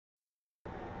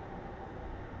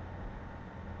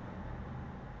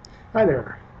Hi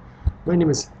there, my name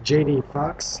is JD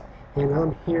Fox, and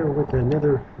I'm here with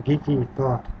another geeky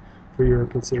thought for your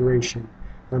consideration.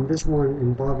 This one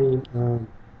involving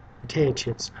potato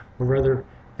chips, or rather,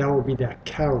 that will be that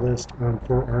catalyst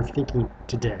for our thinking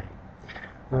today.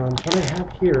 What I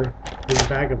have here is a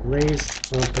bag of Lay's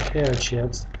potato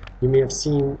chips. You may have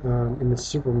seen in the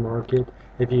supermarket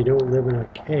if you don't live in a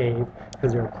cave,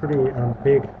 because they're a pretty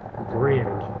big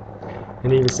brand.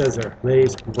 And it even says there,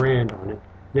 Lay's brand on it.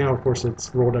 Now, of course,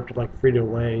 it's rolled up to like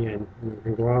Frito-Lay and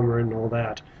conglomerate and all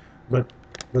that. But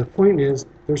the point is,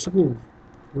 there's something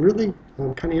really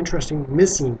kind of interesting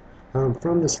missing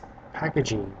from this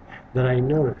packaging that I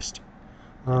noticed.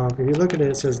 If you look at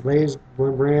it, it says Lay's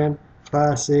brand,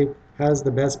 classic, has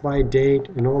the best by date,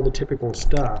 and all the typical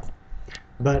stuff.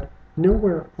 But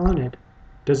nowhere on it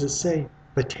does it say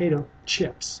potato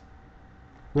chips.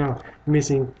 Now, you may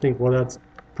think, well, that's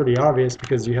pretty obvious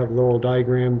because you have little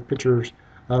diagram pictures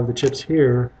of the chips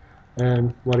here,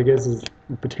 and what I guess is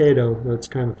a potato. That's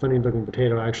kind of a funny looking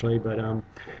potato actually, but a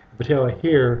potato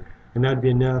here, and that'd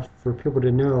be enough for people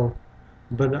to know.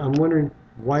 But I'm wondering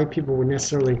why people would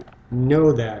necessarily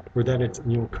know that, or that it's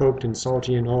cooked and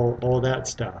salty and all that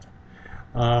stuff.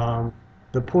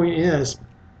 The point is,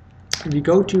 if you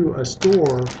go to a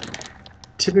store,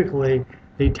 typically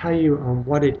they tell you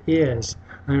what it is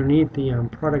underneath the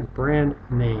product brand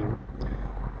name.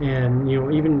 And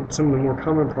even some of the more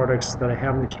common products that I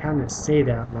have in the cabinet say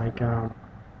that, like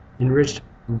enriched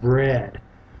bread.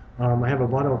 I have a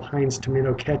bottle of Heinz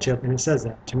tomato ketchup, and it says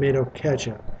that, tomato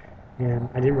ketchup. And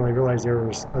I didn't really realize there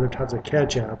was other types of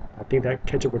ketchup. I think that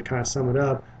ketchup would kind of sum it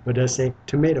up, but it does say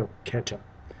tomato ketchup.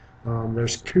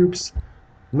 There's Coop's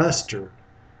mustard.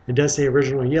 It does say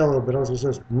original yellow, but also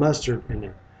says mustard in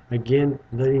it. Again,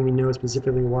 letting me know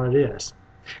specifically what it is.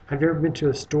 Have you ever been to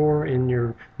a store and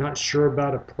you're not sure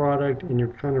about a product and you're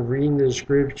kind of reading the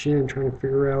description and trying to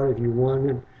figure out if you want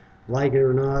it, like it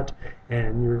or not,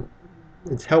 and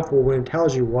it's helpful when it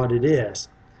tells you what it is.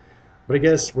 But I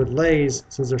guess with Lay's,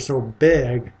 since they're so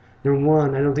big, number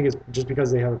one, I don't think it's just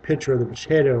because they have a picture of the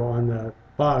potato on the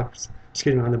box,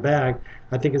 on the bag.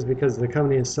 I think it's because the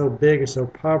company is so big and so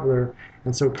popular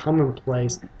and so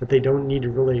commonplace that they don't need to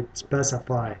really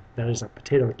specify that it's a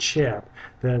potato chip.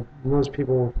 That most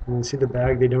people, when they see the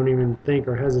bag, they don't even think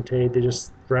or hesitate. They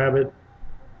just grab it,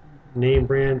 name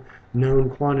brand, known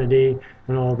quantity,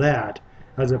 and all that.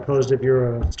 As opposed to if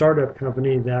you're a startup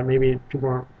company that maybe people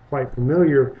aren't quite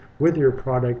familiar with your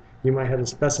product, you might have to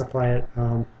specify it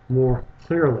more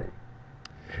clearly.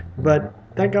 But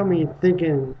that got me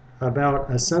thinking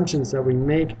about assumptions that we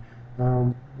make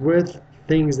with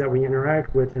things that we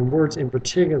interact with, and words in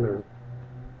particular.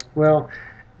 Well,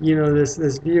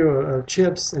 this view of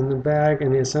chips in the bag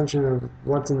and the assumption of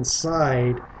what's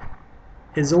inside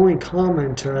is only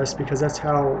common to us because that's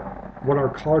what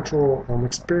our cultural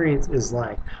experience is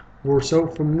like. We're so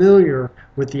familiar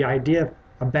with the idea of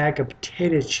a bag of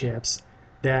potato chips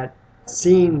that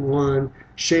seeing one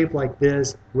shaped like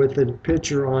this with a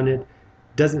picture on it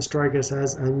doesn't strike us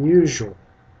as unusual.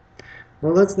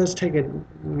 Well, let's take it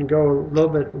and go a little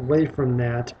bit away from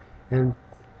that and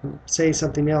say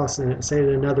something else and say it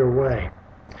another way.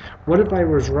 What if I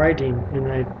was writing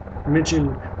and I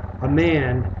mentioned a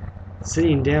man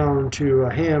sitting down to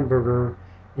a hamburger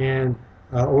and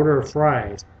order of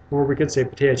fries, or we could say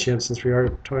potato chips since we are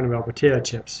talking about potato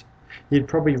chips. You'd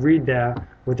probably read that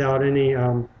without any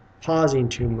pausing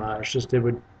too much. Just it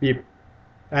would be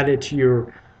added to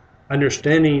your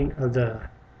understanding of the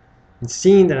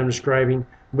scene that I'm describing,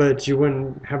 but you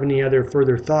wouldn't have any other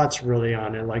further thoughts really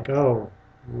on it, like, oh,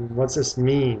 what's this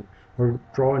mean, or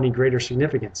draw any greater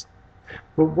significance.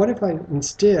 But what if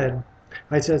instead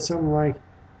I said something like,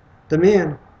 the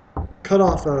man cut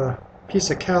off a piece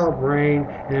of cow brain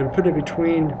and put it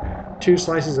between two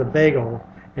slices of bagel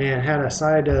and had a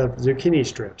side of zucchini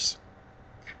strips.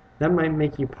 That might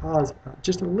make you pause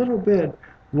just a little bit,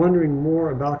 wondering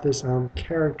more about this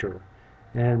character,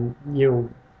 and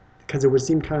because it would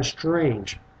seem kind of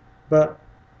strange. But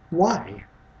why?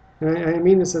 And I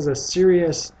mean this as a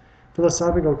serious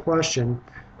philosophical question.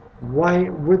 Why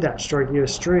would that strike you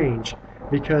as strange?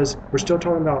 Because we're still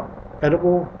talking about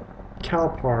edible cow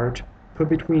part put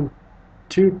between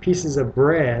two pieces of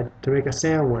bread to make a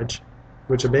sandwich,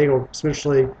 which a bagel,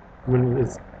 especially when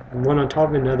it's one on top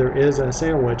of another, is a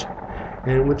sandwich,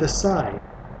 and with a side.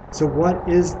 So what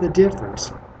is the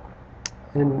difference?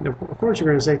 And of course you're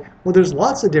going to say, well, there's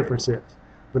lots of differences,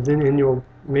 but then and you'll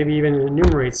maybe even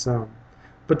enumerate some.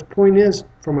 But the point is,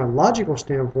 from a logical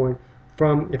standpoint,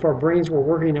 if our brains were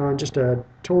working on just a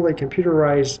totally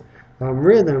computerized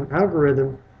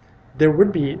algorithm, there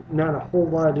would be not a whole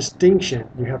lot of distinction.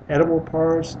 You have edible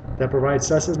parts that provide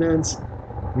sustenance,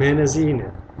 man is eating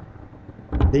it.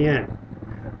 The end.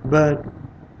 But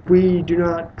we do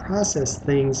not process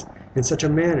things in such a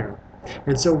manner.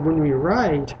 And so when we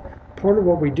write, part of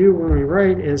what we do when we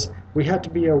write is we have to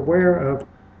be aware of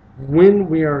when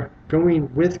we are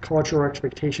going with cultural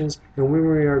expectations and when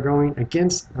we are going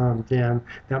against them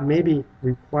that maybe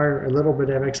require a little bit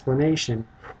of explanation,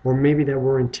 or maybe that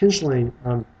we're intentionally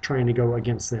trying to go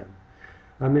against them.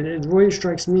 It really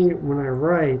strikes me when I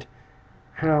write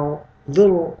how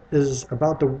little is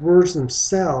about the words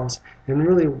themselves and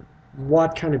really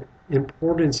what kind of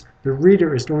importance the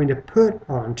reader is going to put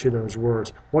onto those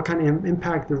words, what kind of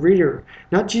impact the reader,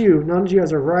 not you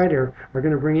as a writer, are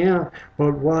going to bring out,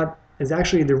 but what is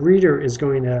actually the reader is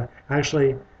going to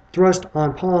actually thrust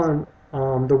upon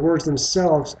the words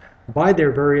themselves by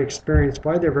their very experience,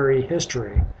 by their very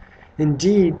history.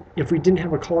 Indeed, if we didn't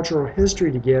have a cultural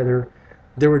history together,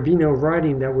 there would be no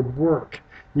writing that would work.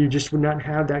 You just would not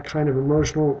have that kind of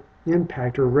emotional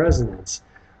impact or resonance.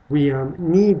 We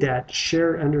need that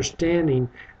shared understanding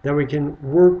that we can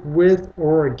work with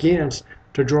or against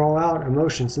to draw out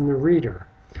emotions in the reader.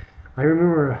 I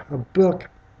remember a book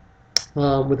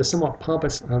with a somewhat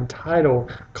pompous title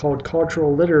called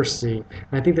Cultural Literacy.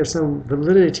 And I think there's some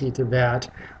validity to that.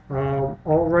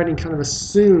 All writing kind of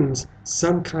assumes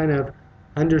some kind of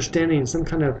understanding, some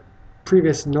kind of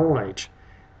previous knowledge.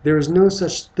 There is no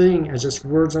such thing as just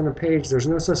words on a page. There's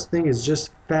no such thing as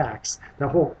just facts.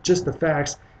 Just the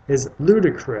facts is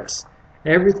ludicrous.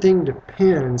 Everything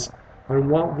depends on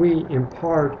what we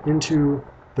impart into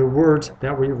the words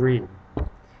that we read.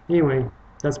 Anyway,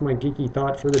 that's my geeky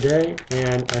thought for the day,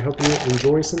 and I hope you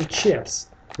enjoy some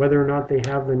chips, whether or not they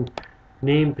have the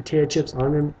name potato chips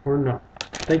on them or not.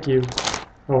 Thank you.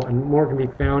 Oh, and more can be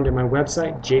found at my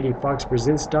website,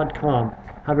 jdfoxpresents.com.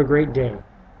 Have a great day.